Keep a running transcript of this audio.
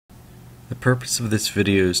The purpose of this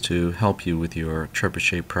video is to help you with your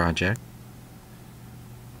trebuchet project.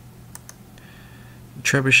 The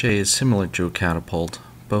trebuchet is similar to a catapult.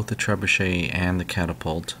 Both the trebuchet and the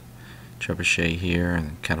catapult, trebuchet here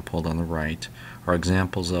and the catapult on the right, are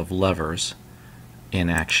examples of levers in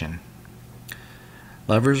action.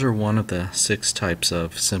 Levers are one of the 6 types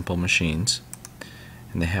of simple machines,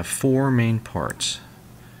 and they have 4 main parts.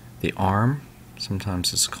 The arm,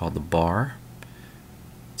 sometimes it's called the bar.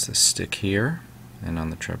 It's a stick here, and on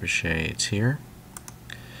the trebuchet it's here.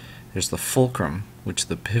 There's the fulcrum, which is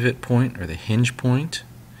the pivot point or the hinge point.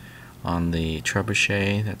 On the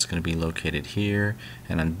trebuchet, that's going to be located here,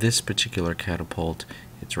 and on this particular catapult,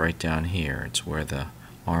 it's right down here. It's where the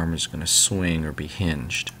arm is going to swing or be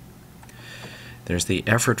hinged. There's the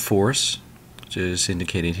effort force, which is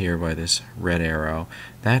indicated here by this red arrow.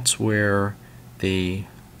 That's where the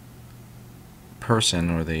person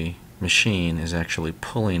or the machine is actually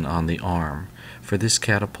pulling on the arm. For this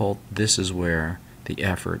catapult, this is where the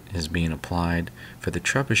effort is being applied. For the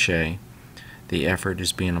trebuchet, the effort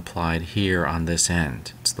is being applied here on this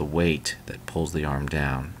end. It's the weight that pulls the arm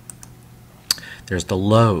down. There's the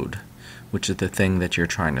load, which is the thing that you're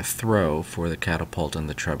trying to throw for the catapult and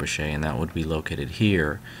the trebuchet, and that would be located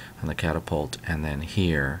here on the catapult and then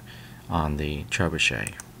here on the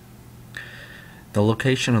trebuchet. The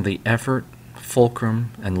location of the effort,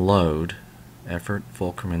 fulcrum, and load, effort,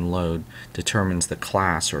 fulcrum, and load, determines the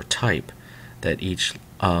class or type that each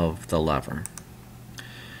of the lever.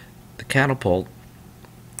 The catapult,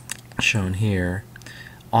 shown here,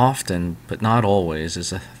 often, but not always,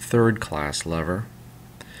 is a third-class lever.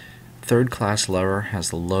 Third-class lever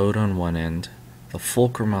has the load on one end, the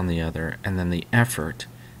fulcrum on the other, and then the effort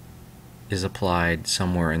is applied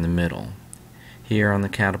somewhere in the middle. Here on the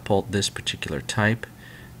catapult, this particular type,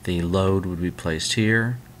 the load would be placed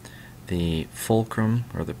here, the fulcrum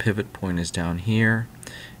or the pivot point is down here,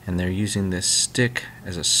 and they're using this stick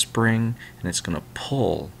as a spring, and it's going to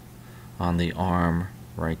pull on the arm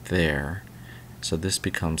right there. So this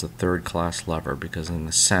becomes a third-class lever because in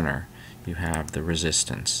the center you have the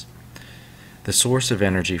resistance. The source of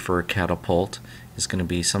energy for a catapult is going to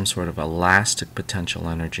be some sort of elastic potential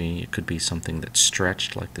energy. It could be something that's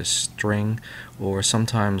stretched like this string, or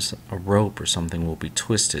sometimes a rope or something will be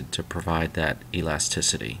twisted to provide that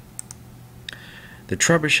elasticity. The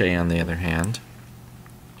trebuchet, on the other hand,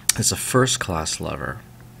 is a first-class lever.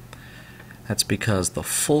 That's because the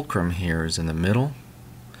fulcrum here is in the middle.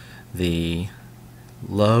 The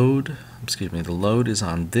load is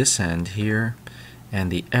on this end here, and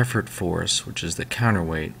the effort force, which is the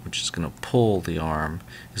counterweight, which is going to pull the arm,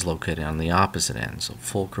 is located on the opposite end. So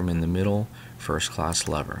fulcrum in the middle, first-class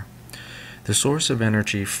lever. The source of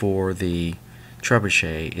energy for the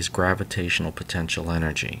trebuchet is gravitational potential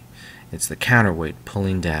energy. It's the counterweight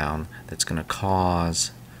pulling down that's going to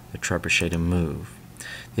cause the trebuchet to move.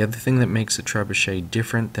 The other thing that makes a trebuchet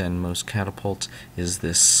different than most catapults is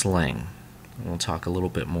this sling. We'll talk a little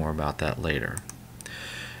bit more about that later.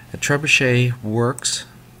 A trebuchet works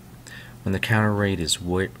when the counterweight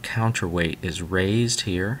is raised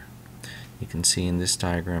here. You can see in this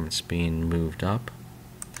diagram it's being moved up.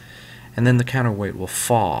 And then the counterweight will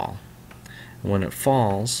fall. When it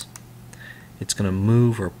falls, it's going to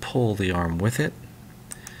move or pull the arm with it.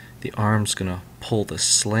 The arm's going to pull the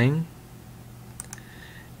sling,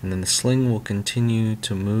 and then the sling will continue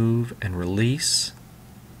to move and release,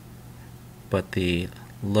 but the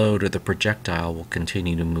load or the projectile will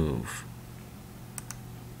continue to move.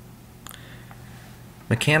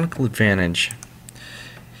 Mechanical advantage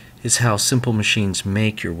is how simple machines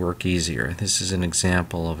make your work easier. This is an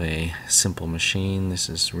example of a simple machine. This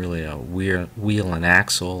is really a wheel and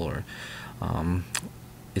axle, or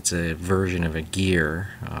it's a version of a gear.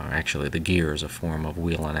 Actually, the gear is a form of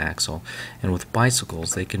wheel and axle. And with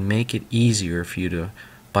bicycles, they can make it easier for you to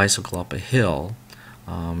bicycle up a hill.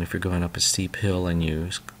 If you're going up a steep hill and you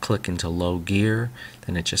click into low gear,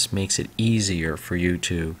 then it just makes it easier for you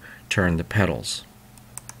to turn the pedals.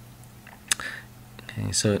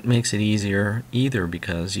 Okay, so it makes it easier either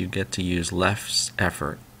because you get to use less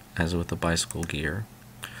effort, as with the bicycle gear,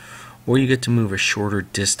 or you get to move a shorter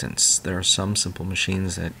distance. There are some simple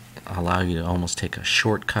machines that allow you to almost take a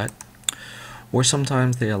shortcut, or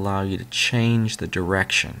sometimes they allow you to change the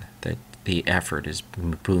direction that the effort is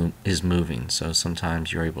moving. So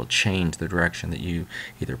sometimes you're able to change the direction that you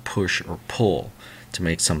either push or pull to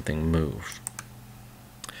make something move.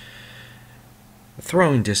 The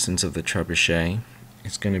throwing distance of the trebuchet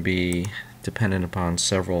is going to be dependent upon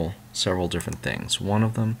several different things. One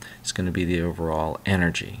of them is going to be the overall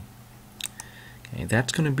energy. Okay,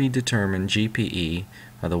 that's going to be determined, GPE,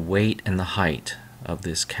 by the weight and the height of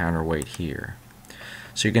this counterweight here.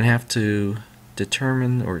 So you're going to have to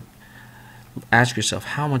determine or ask yourself,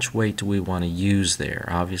 how much weight do we want to use there?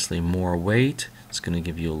 Obviously more weight is going to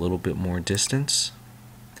give you a little bit more distance.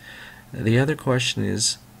 The other question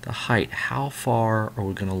is the height. How far are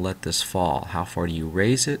we going to let this fall? How far do you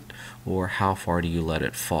raise it, or how far do you let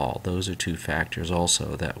it fall? Those are two factors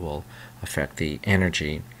also that will affect the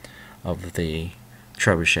energy of the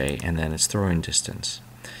trebuchet and then its throwing distance.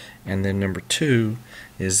 And then number two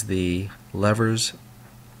is the lever's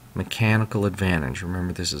mechanical advantage.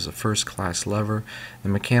 Remember, this is a first-class lever. The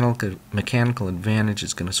mechanical advantage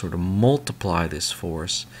is going to sort of multiply this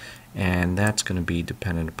force, and that's going to be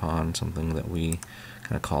dependent upon something that we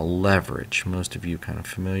kind of call leverage. Most of you are kind of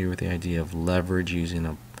familiar with the idea of leverage, using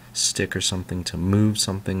a stick or something to move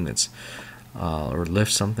something that's or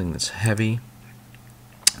lift something that's heavy.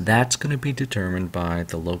 That's going to be determined by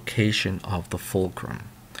the location of the fulcrum.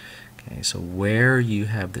 Okay, so where you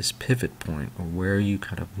have this pivot point, or where you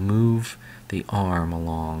kind of move the arm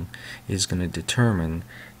along, is going to determine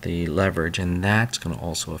the leverage, and that's going to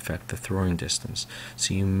also affect the throwing distance.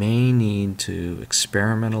 So you may need to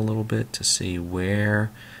experiment a little bit to see where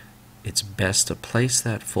it's best to place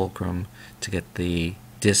that fulcrum to get the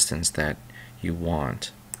distance that you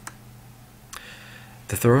want.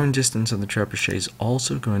 The throwing distance of the trebuchet is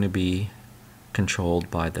also going to be controlled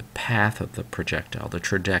by the path of the projectile, the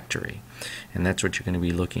trajectory, and that's what you're going to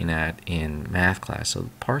be looking at in math class. So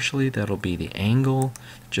partially that'll be the angle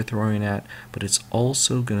that you're throwing at, but it's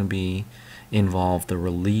also going to be involve the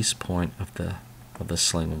release point of the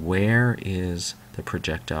sling. Where is the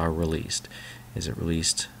projectile released? Is it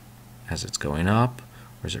released as it's going up,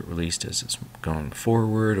 or is it released as it's going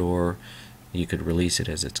forward, or you could release it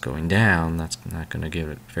as it's going down? That's not going to give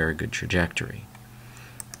it a very good trajectory.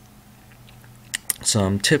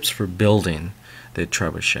 Some tips for building the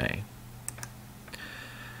trebuchet.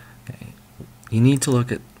 Okay. You need to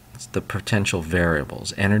look at the potential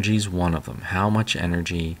variables. Energy is one of them. How much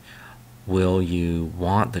energy will you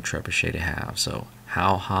want the trebuchet to have? So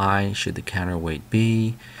how high should the counterweight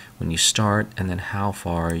be when you start, and then how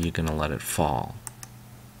far are you going to let it fall?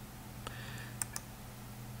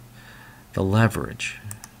 The leverage.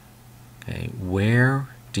 Okay, where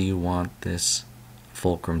do you want this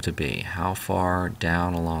fulcrum to be? How far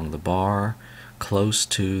down along the bar, close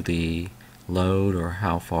to the load, or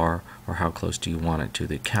how far or how close do you want it to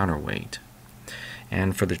the counterweight?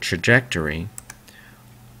 And for the trajectory,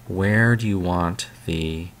 where do you want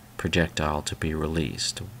the projectile to be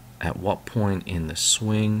released? At what point in the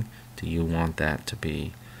swing do you want that to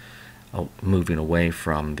be moving away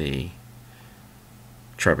from the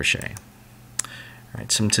trebuchet? All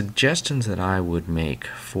right, some suggestions that I would make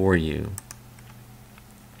for you.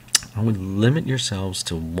 I would limit yourselves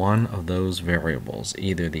to one of those variables,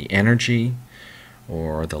 either the energy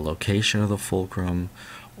or the location of the fulcrum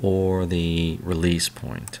or the release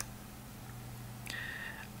point.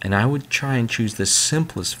 And I would try and choose the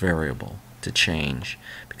simplest variable to change,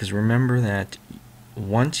 because remember that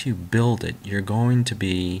once you build it, you're going to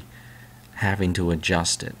be having to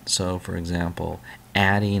adjust it. So for example,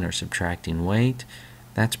 adding or subtracting weight,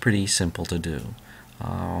 that's pretty simple to do.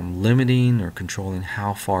 Limiting or controlling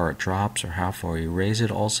how far it drops or how far you raise it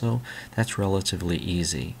also, that's relatively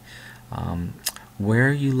easy.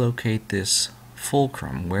 Where you locate this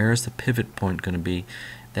fulcrum, where is the pivot point going to be,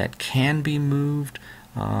 that can be moved,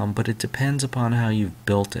 but it depends upon how you've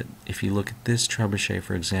built it. If you look at this trebuchet,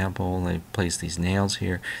 for example, they place these nails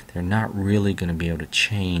here, they're not really going to be able to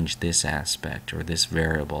change this aspect or this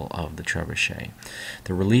variable of the trebuchet.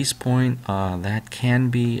 The release point, that can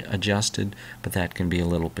be adjusted, but that can be a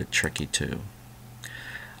little bit tricky too.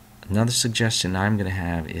 Another suggestion I'm going to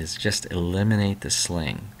have is just eliminate the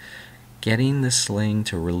sling. Getting the sling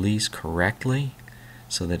to release correctly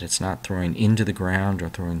so that it's not throwing into the ground or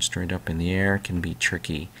throwing straight up in the air can be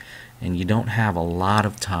tricky, and you don't have a lot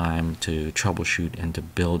of time to troubleshoot and to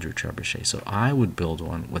build your trebuchet. So I would build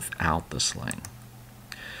one without the sling.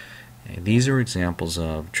 Okay, these are examples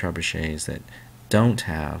of trebuchets that don't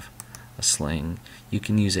have a sling. You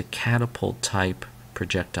can use a catapult type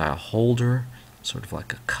projectile holder, sort of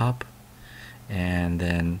like a cup, and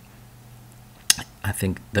then I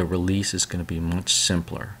think the release is going to be much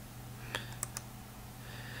simpler.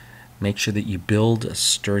 Make sure that you build a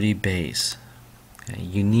sturdy base. Okay,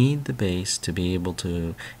 you need the base to be able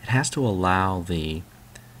to, it has to allow the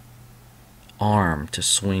arm to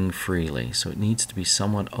swing freely, so it needs to be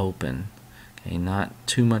somewhat open. Okay, not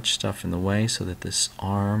too much stuff in the way so that this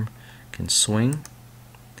arm can swing.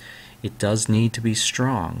 It does need to be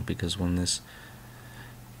strong, because when this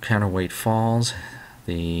counterweight falls,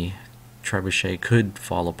 the trebuchet could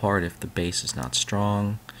fall apart if the base is not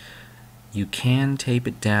strong. You can tape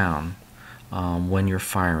it down when you're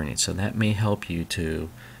firing it, so that may help you to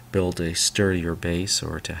build a sturdier base,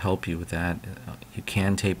 or to help you with that. You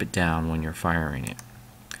can tape it down when you're firing it.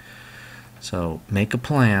 So make a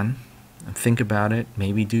plan and think about it.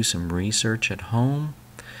 Maybe do some research at home.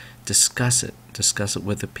 Discuss it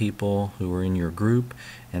with the people who are in your group,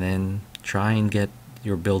 and then try and get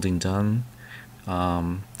your building done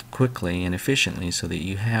quickly and efficiently, so that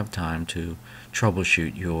you have time to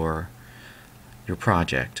troubleshoot your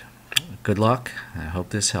project. Good luck. I hope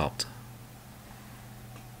this helped.